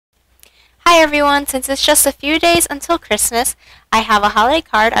Hi everyone, since it's just a few days until Christmas, I have a holiday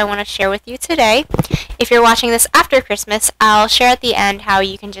card I want to share with you today. If you're watching this after Christmas, I'll share at the end how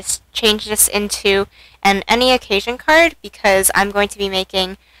you can just change this into an any occasion card because I'm going to be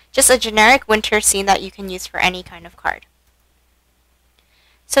making just a generic winter scene that you can use for any kind of card.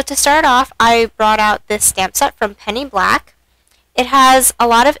 So to start off, I brought out this stamp set from Penny Black. It has a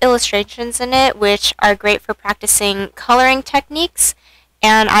lot of illustrations in it which are great for practicing coloring techniques.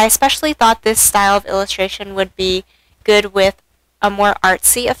 And I especially thought this style of illustration would be good with a more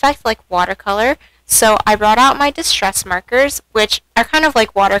artsy effect like watercolor. So I brought out my distress markers, which are kind of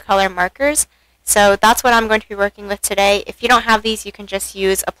like watercolor markers. So that's what I'm going to be working with today. If you don't have these, you can just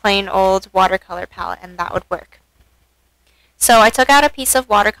use a plain old watercolor palette and that would work. So I took out a piece of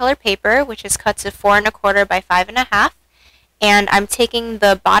watercolor paper, which is cut to 4 1/4 by 5 1/2. And I'm taking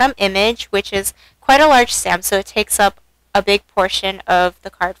the bottom image, which is quite a large stamp, so it takes up a big portion of the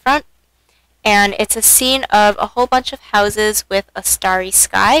card front, and it's a scene of a whole bunch of houses with a starry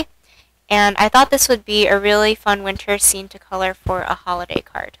sky, and I thought this would be a really fun winter scene to color for a holiday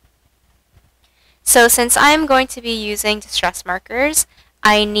card. So since I'm going to be using distress markers,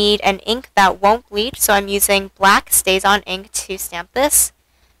 I need an ink that won't bleed, so I'm using black StazOn ink to stamp this.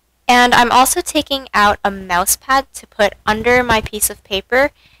 And I'm also taking out a mouse pad to put under my piece of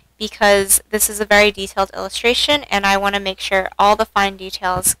paper because this is a very detailed illustration and I want to make sure all the fine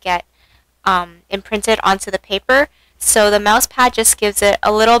details get imprinted onto the paper. So the mouse pad just gives it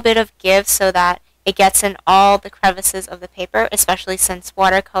a little bit of give so that it gets in all the crevices of the paper, especially since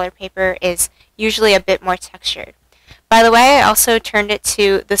watercolor paper is usually a bit more textured. By the way, I also turned it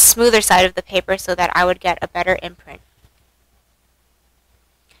to the smoother side of the paper so that I would get a better imprint.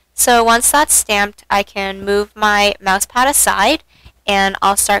 So once that's stamped, I can move my mouse pad aside and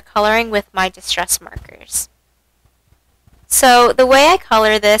I'll start coloring with my distress markers. So the way I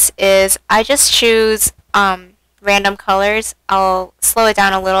color this is I just choose random colors. I'll slow it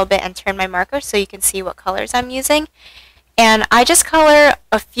down a little bit and turn my marker so you can see what colors I'm using. And I just color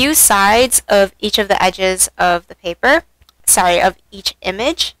a few sides of each of the edges of the paper, of each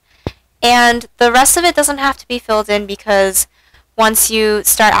image. And the rest of it doesn't have to be filled in because once you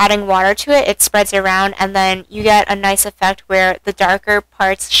start adding water to it, it spreads around and then you get a nice effect where the darker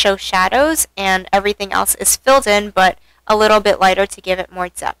parts show shadows and everything else is filled in but a little bit lighter to give it more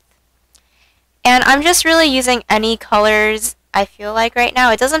depth. And I'm just really using any colors I feel like right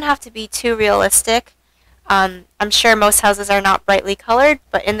now. It doesn't have to be too realistic. I'm sure most houses are not brightly colored,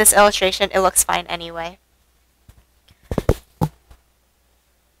 but in this illustration it looks fine anyway.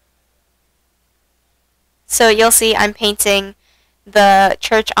 So you'll see I'm painting the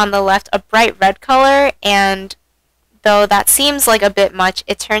church on the left a bright red color, and though that seems like a bit much,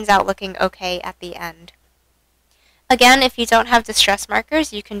 it turns out looking okay at the end. Again, if you don't have distress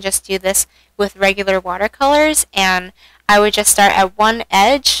markers, you can just do this with regular watercolors, and I would just start at one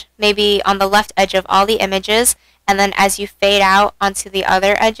edge, maybe on the left edge of all the images, and then as you fade out onto the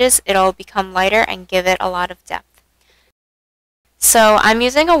other edges, it'll become lighter and give it a lot of depth. So I'm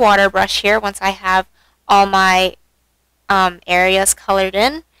using a water brush here once I have all my areas colored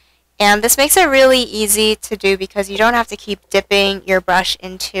in, and this makes it really easy to do because you don't have to keep dipping your brush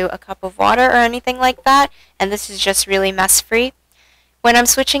into a cup of water or anything like that, and this is just really mess free. When I'm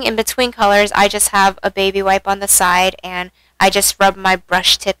switching in between colors, I just have a baby wipe on the side and I just rub my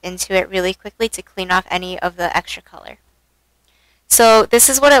brush tip into it really quickly to clean off any of the extra color. So this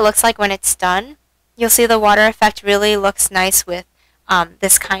is what it looks like when it's done. You'll see the water effect really looks nice with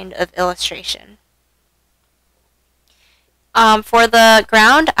this kind of illustration. For the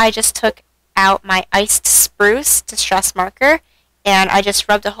ground, I just took out my iced spruce distress marker and I just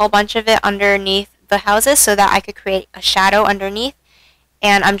rubbed a whole bunch of it underneath the houses so that I could create a shadow underneath,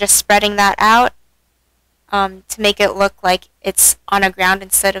 and I'm just spreading that out to make it look like it's on a ground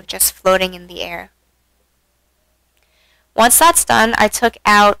instead of just floating in the air. Once that's done, I took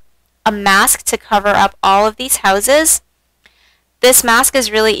out a mask to cover up all of these houses. This mask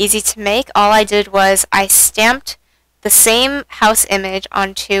is really easy to make. All I did was I stamped the same house image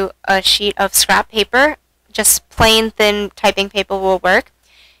onto a sheet of scrap paper. Just plain thin typing paper will work.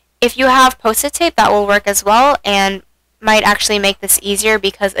 If you have Post-it tape, that will work as well and might actually make this easier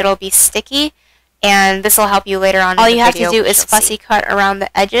because it'll be sticky, and this will help you later on in the video. All you have to do is fussy cut around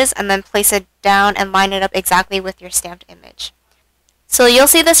the edges and then place it down and line it up exactly with your stamped image. So you'll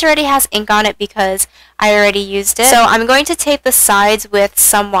see this already has ink on it because I already used it. So I'm going to tape the sides with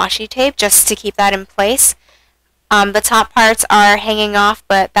some washi tape just to keep that in place. The top parts are hanging off,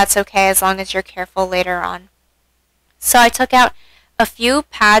 but that's okay as long as you're careful later on. So I took out a few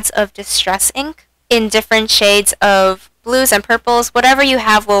pads of distress ink in different shades of blues and purples. Whatever you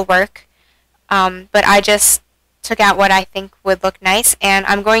have will work. but I just took out what I think would look nice, and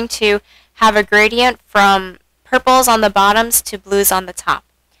I'm going to have a gradient from purples on the bottoms to blues on the top.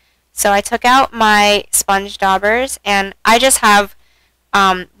 So I took out my sponge daubers, and I just have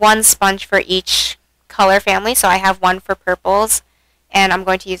one sponge for each color family. So I have one for purples, and I'm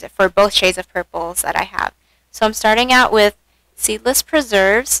going to use it for both shades of purples that I have. So I'm starting out with Seedless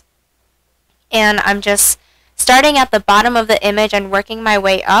Preserves, and I'm just starting at the bottom of the image and working my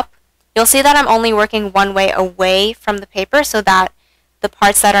way up. You'll see that I'm only working one way away from the paper so that the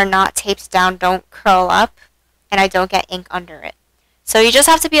parts that are not taped down don't curl up and I don't get ink under it. So you just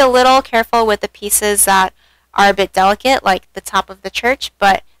have to be a little careful with the pieces that are a bit delicate, like the top of the church,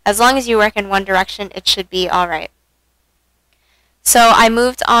 but as long as you work in one direction, it should be alright. So I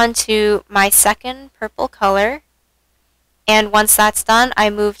moved on to my second purple color, and once that's done, I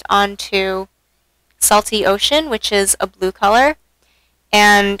moved on to Salty Ocean, which is a blue color,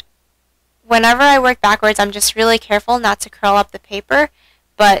 and whenever I work backwards, I'm just really careful not to curl up the paper,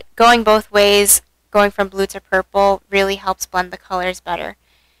 but going both ways, going from blue to purple, really helps blend the colors better.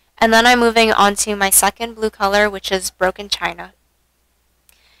 And then I'm moving on to my second blue color, which is Broken China.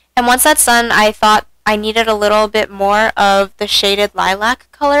 And once that's done, I thought I needed a little bit more of the shaded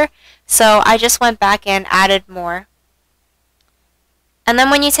lilac color, so I just went back and added more. And then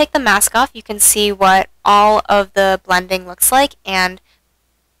when you take the mask off, you can see what all of the blending looks like, and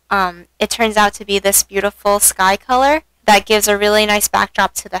it turns out to be this beautiful sky color that gives a really nice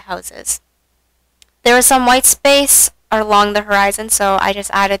backdrop to the houses. There was some white space along the horizon, so I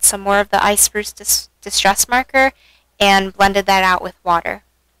just added some more of the Ice Spruce Distress marker and blended that out with water.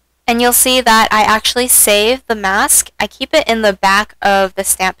 And you'll see that I actually save the mask. I keep it in the back of the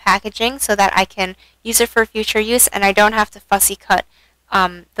stamp packaging so that I can use it for future use and I don't have to fussy cut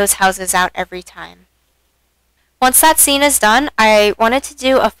those houses out every time. Once that scene is done, I wanted to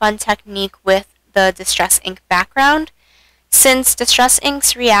do a fun technique with the Distress ink background. Since Distress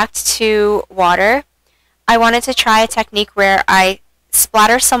inks react to water, I wanted to try a technique where I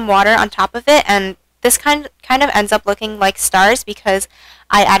splatter some water on top of it, and this kind of ends up looking like stars because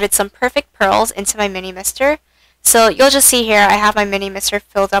I added some perfect pearls into my mini mister. So you'll just see here I have my mini mister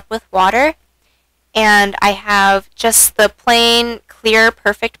filled up with water, and I have just the plain clear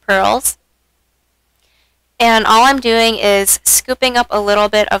perfect pearls. And all I'm doing is scooping up a little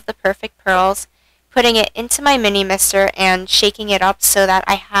bit of the perfect pearls, putting it into my mini mister and shaking it up so that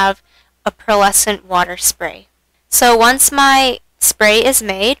I have a pearlescent water spray. So once my spray is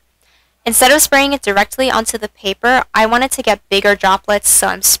made, instead of spraying it directly onto the paper, I wanted to get bigger droplets, so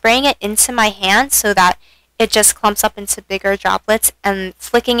I'm spraying it into my hand so that it just clumps up into bigger droplets and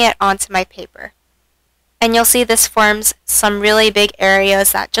flicking it onto my paper. And you'll see this forms some really big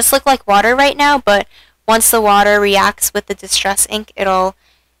areas that just look like water right now, but once the water reacts with the Distress ink, it'll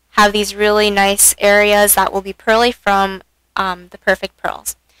have these really nice areas that will be pearly from the perfect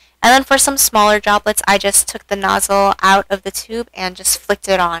pearls. And then for some smaller droplets, I just took the nozzle out of the tube and just flicked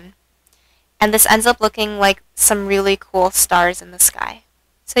it on. And this ends up looking like some really cool stars in the sky.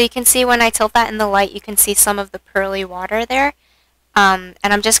 So you can see when I tilt that in the light, you can see some of the pearly water there. And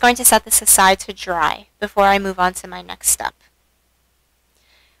I'm just going to set this aside to dry before I move on to my next step.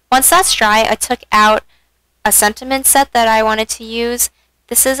 Once that's dry, I took out a sentiment set that I wanted to use.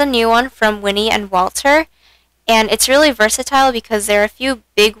 This is a new one from Winnie and Walter, and it's really versatile because there are a few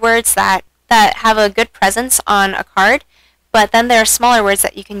big words that have a good presence on a card, but then there are smaller words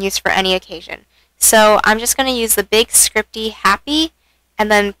that you can use for any occasion. So I'm just going to use the big scripty happy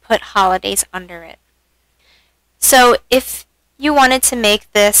and then put holidays under it. So if you wanted to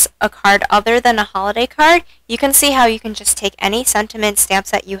make this a card other than a holiday card, you can see how you can just take any sentiment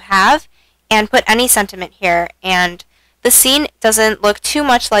stamps that you have and put any sentiment here, and the scene doesn't look too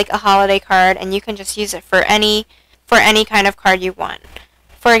much like a holiday card, and you can just use it for any kind of card you want.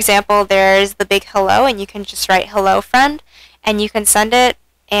 For example, there's the big hello, and you can just write hello friend, and you can send it,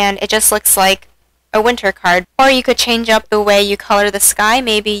 and it just looks like a winter card. Or you could change up the way you color the sky,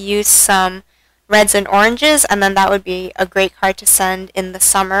 maybe use some reds and oranges, and then that would be a great card to send in the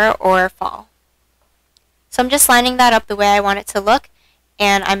summer or fall. So I'm just lining that up the way I want it to look,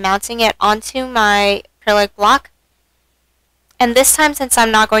 and I'm mounting it onto my acrylic block. And this time, since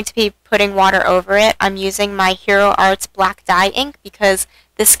I'm not going to be putting water over it, I'm using my Hero Arts black dye ink because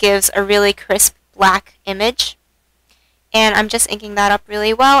this gives a really crisp black image. And I'm just inking that up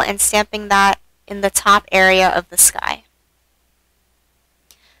really well and stamping that in the top area of the sky.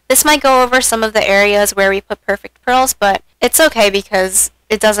 This might go over some of the areas where we put perfect pearls, but it's okay because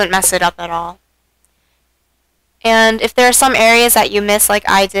it doesn't mess it up at all. And if there are some areas that you miss like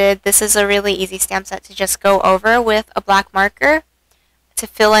I did, this is a really easy stamp set to just go over with a black marker to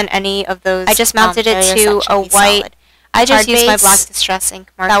fill in any of those. I just mounted it to a white. I just used my black distress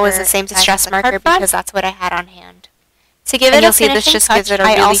ink marker. That was the same distress marker because that's what I had on hand. To give it a finishing touch,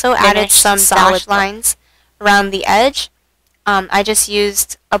 I also added some dash lines around the edge. I just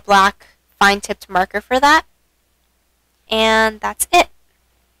used a black fine-tipped marker for that. And that's it.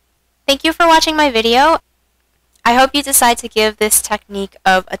 Thank you for watching my video. I hope you decide to give this technique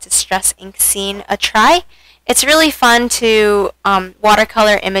of a distress ink scene a try. It's really fun to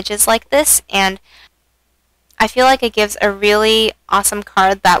watercolor images like this, and I feel like it gives a really awesome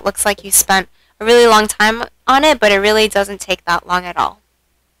card that looks like you spent a really long time on it, but it really doesn't take that long at all.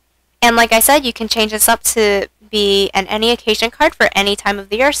 And like I said, you can change this up to be an any occasion card for any time of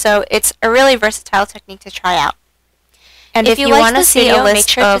the year, so it's a really versatile technique to try out. And if you want to see a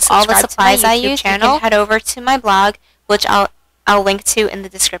list of all the supplies I use, you can head over to my blog, which I'll link to in the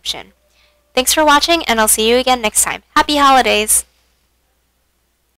description. Thanks for watching, and I'll see you again next time. Happy holidays!